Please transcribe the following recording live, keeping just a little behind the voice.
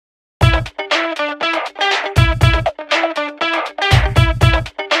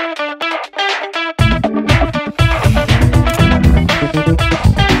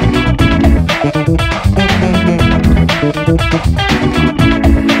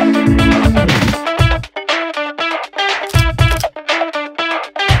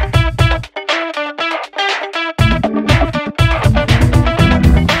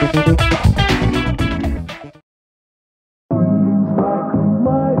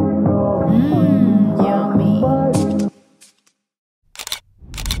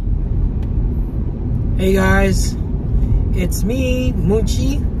Hey guys, it's me,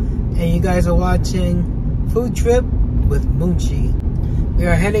 Moonchi, and you guys are watching Food Trip with Moonchi. We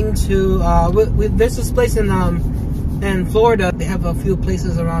are heading to, there's this place in Florida. They have a few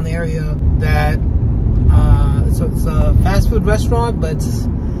places around the area that, so it's a fast food restaurant, but it's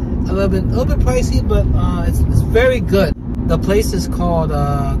a little bit pricey, but it's very good. The place is called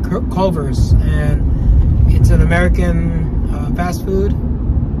Culver's, and it's an American fast food.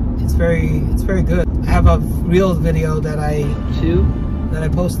 It's very good. I have a real video that I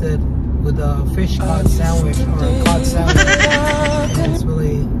posted with a fish cod sandwich or a cod salad, and it's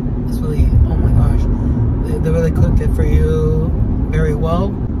really oh my gosh, they really cook it for you very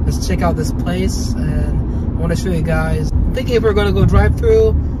well. Let's check out this place, and I want to show you guys. I'm thinking if we're gonna go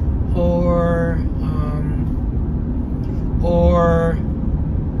drive-through or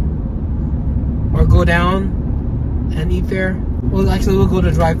go down and eat there. Well, actually, we'll go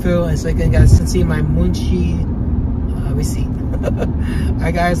to drive-thru, and so you guys can see my Moonchi receipt.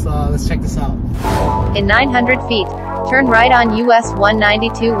 Alright guys, let's check this out. In 900 feet, turn right on US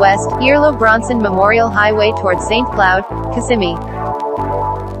 192 West, Earlo Bronson Memorial Highway towards St. Cloud, Kissimmee.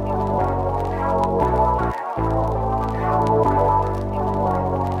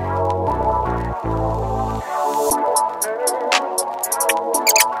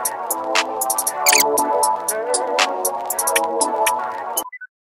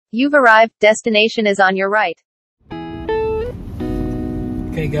 You've arrived. Destination is on your right.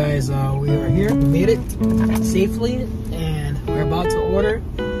 Okay guys, we are here. We made it safely, and we're about to order.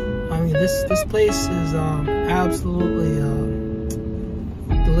 I mean, this place is absolutely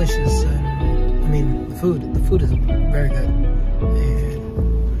delicious, and I mean the food is very good,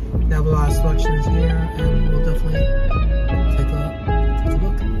 and they have a lot of selections here, and we'll definitely take a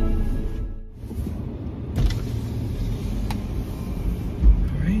look.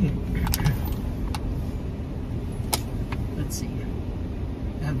 Let's see.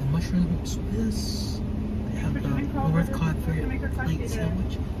 They have the mushroom Swiss. They have the North Cod plate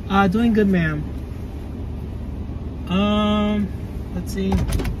sandwich. Doing good, ma'am. Let's see.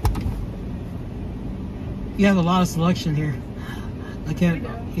 You have a lot of selection here. I can't.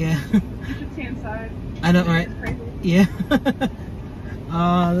 Yeah. You should see inside. I know, right? Yeah.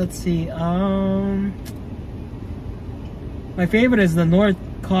 Let's see. My favorite is the North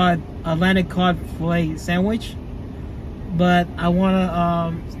Cod Atlantic Cod Fillet sandwich, but I want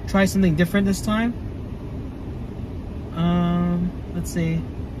to try something different this time. Let's see.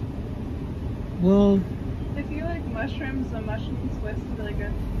 Well, if you like mushrooms, the mushroom Swiss is really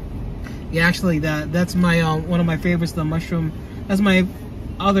good. Yeah, actually, that's my one of my favorites. The mushroom. That's my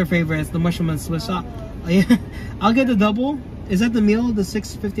other favorite. It's the mushroom and Swiss. Yeah, I'll get the double. Is that the meal? The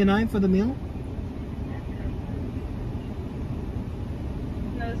 $6.59 for the meal?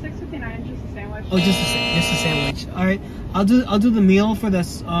 No, the $6.59 is just a sandwich. Oh, just a sandwich. All right, I'll do the meal for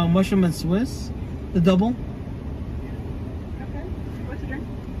this mushroom and Swiss, the double. Okay. What's the drink?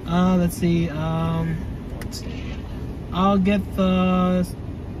 Let's see. I'll get the.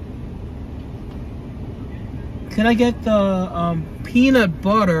 Can I get the peanut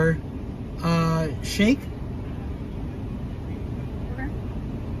butter shake? Okay.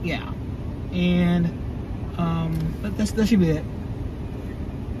 Yeah, and that should be it.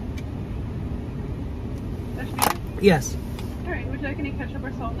 Yes. Alright, would you like any ketchup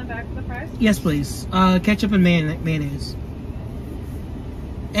or salt in the back of the fries? Yes, please. Ketchup and mayonnaise.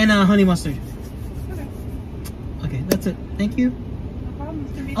 And honey mustard. Okay. Okay, that's it. Thank you. No problem.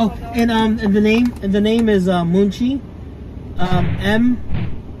 It's gonna be Oh, $12. and the name is Moonchi.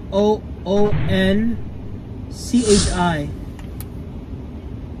 Moonchi.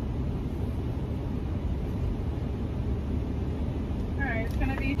 Alright, it's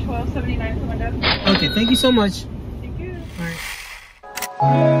gonna be $12.79 for window. Okay, thank you so much. Thank you. All right.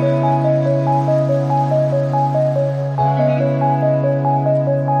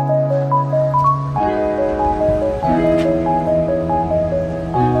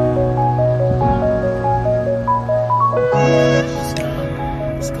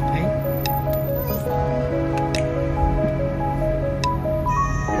 Let's go pay.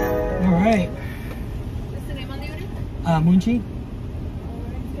 All right. What's the name on the order? Moonchi.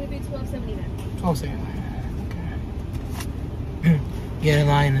 It's gonna be $12.79. $12.79. Okay. Get in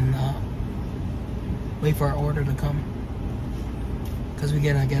line and wait for our order to come, because we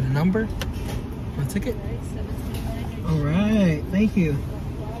gotta get a number on the ticket. All right, thank you. No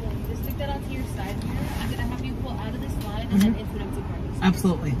problem. Just stick that onto your side here. I'm gonna have you pull out of this line and then into an empty parking space.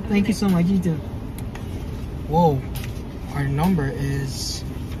 Absolutely. Thank you so much. You too. Whoa, our number is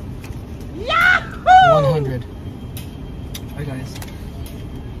Yahoo! 100. Alright guys.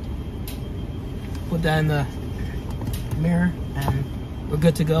 put that in the mirror, and we're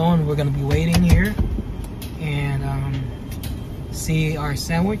good to go. And we're gonna be waiting here and see our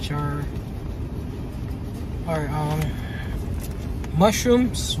sandwich, our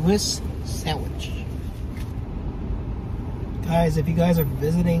mushroom Swiss sandwich. Guys, if you guys are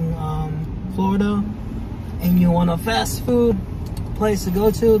visiting Florida and you want a fast food place to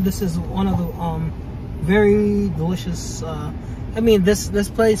go to, this is one of the very delicious. I mean, this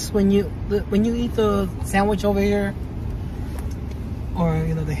place, when you eat the sandwich over here, or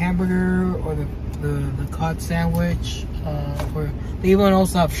you know, the hamburger or the cod sandwich, or they even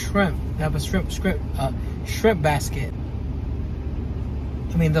also have shrimp. They have a shrimp basket.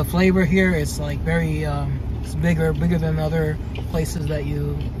 I mean, the flavor here is like very it's bigger than other places that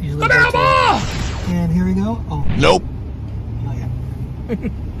you usually go to. And here we go. Oh nope. Oh yeah.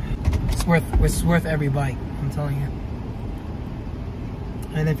 It's worth every bite, I'm telling you.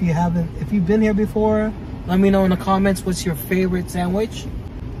 And if you've been here before, let me know in the comments what's your favorite sandwich,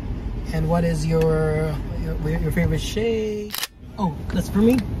 and what is your favorite shake. Oh, that's for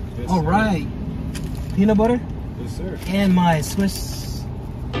me. Yes, all right. Peanut butter. Yes, sir. And my Swiss.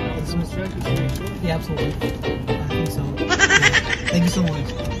 Yeah, absolutely. I think so. Yeah. Thank you so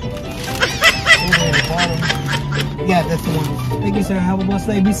much. Yeah, that's the one. Thank you, sir. Have a blessed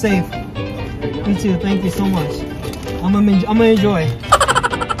day. Be safe. You too. Thank you so much. I'm gonna enjoy.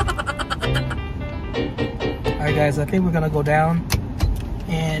 Alright guys, I think we're gonna go down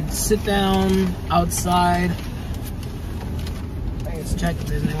and sit down outside. Let's check if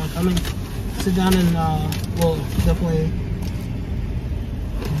there's anyone coming. Sit down and we'll definitely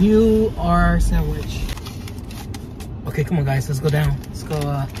view our sandwich. Okay, come on guys, let's go down. Let's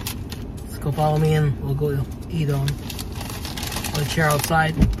go follow me and we'll go eat on the chair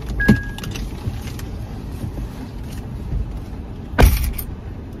outside.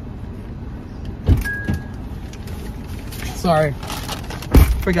 Sorry,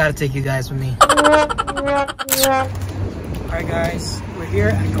 forgot to take you guys with me. Alright guys, we're here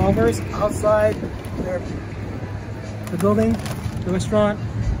at Culver's outside the building, the restaurant,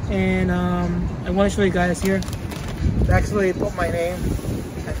 and I want to show you guys here. They actually put my name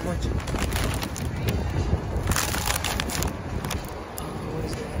at Moonchi.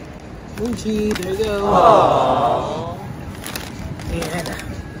 Moonchi, there you go. Aww.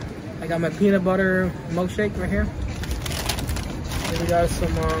 And I got my peanut butter milkshake right here. We got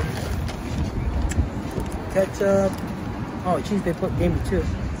some ketchup. Oh, cheese they gave me too.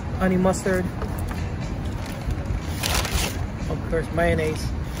 Honey mustard. Of course, mayonnaise.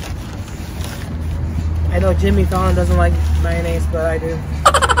 I know Jimmy Fallon doesn't like mayonnaise, but I do.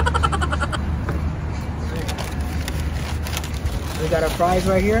 We got our fries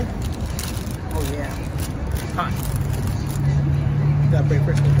right here. Oh yeah, hot. Got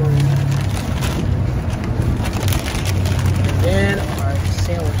breakfast before we eat. And our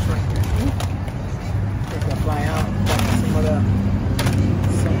sandwich right here. It's gonna fly out. Got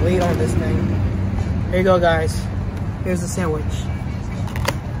some weight on this thing. Here you go, guys. Here's the sandwich.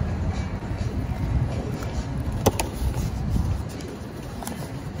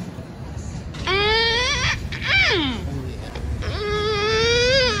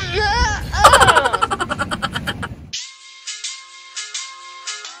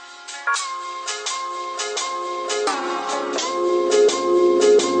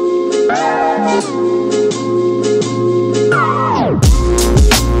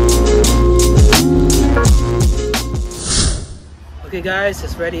 Okay guys,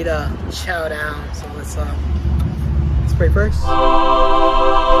 it's ready to chow down. So let's pray first.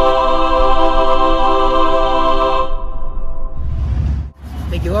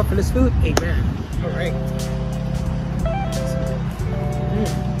 Thank you Lord for this food. Amen. Alright.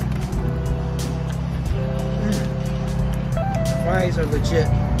 Fries are legit.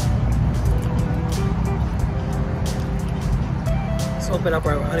 Let's open up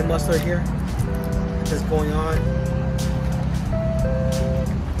our honey mustard here. What's going on?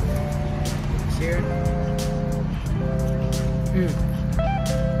 Here.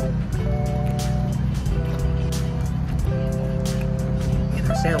 And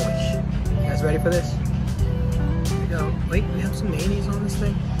our sandwich. You guys ready for this? Here we go. Wait, we have some mayonnaise on this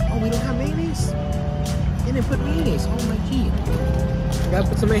thing. Oh, we don't have mayonnaise? They didn't put mayonnaise. Oh my gee. I gotta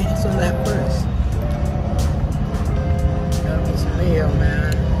put some mayonnaise on that first. Gotta put some mayo,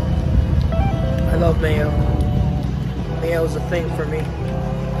 man. I love mayo. Mayo is a thing for me.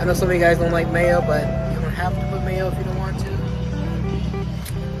 I know some of you guys don't like mayo, but you don't have to put mayo if you don't want to.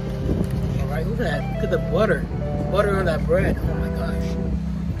 Alright, look at that. Look at the butter. Butter on that bread. Oh my gosh.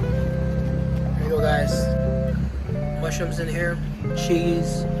 Here you go, guys. mushrooms in here,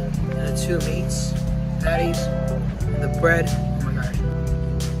 cheese, and the 2 meats, patties, and the bread. Oh my gosh.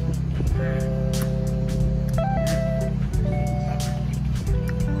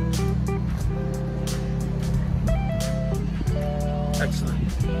 Excellent.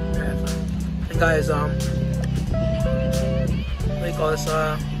 Very excellent. And guys, what do you call this?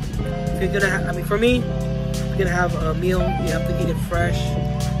 If you're gonna have, I mean, for me, if you're gonna have a meal, you have to eat it fresh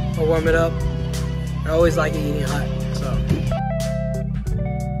or warm it up. I always like eating hot, so.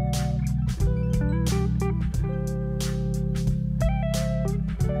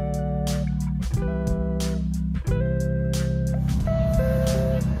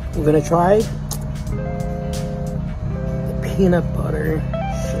 We're gonna try the peanut butter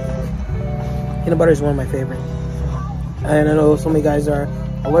shake. Peanut butter is one of my favorites. And I know some of you guys are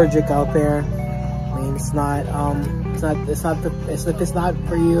allergic out there. I mean, it's not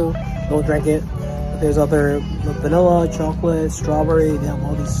for you, don't drink it. But there's other vanilla, chocolate, strawberry. They have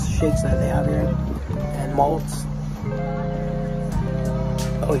all these shakes that they have here, and malts.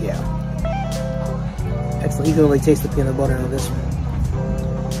 Oh yeah, excellent. You can really taste the peanut butter on this one.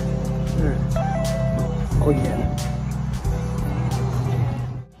 Oh yeah.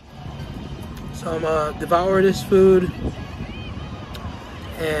 So I'm devouring this food.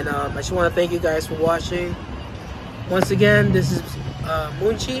 And I just want to thank you guys for watching. Once again, this is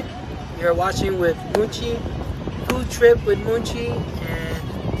Moonchi. You're watching with Moonchi, Food Trip with Moonchi. And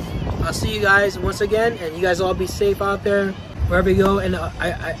I'll see you guys once again. And you guys all be safe out there, wherever you go. And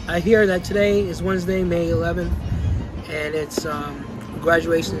I hear that today is Wednesday, May 11th. And it's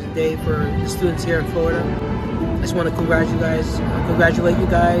graduation day for the students here in Florida. I just want to congratulate you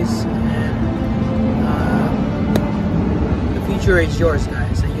guys. And the future is yours,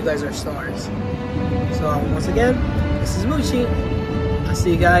 guys. And you guys are stars. So once again, this is Moonchi. I'll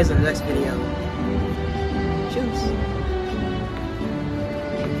see you guys in the next video. Cheers.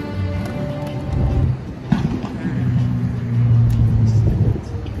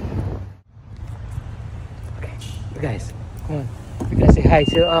 Okay, you guys, come on. We gotta say hi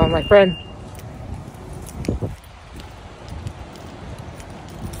to my friend.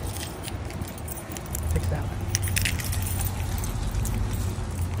 Fix that one.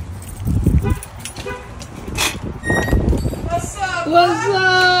 What's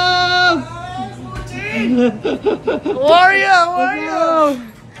up? How are you? How are you?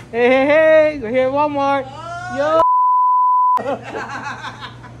 Hey, we're here at Walmart. Yo.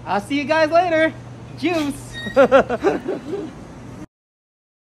 I'll see you guys later. Juice.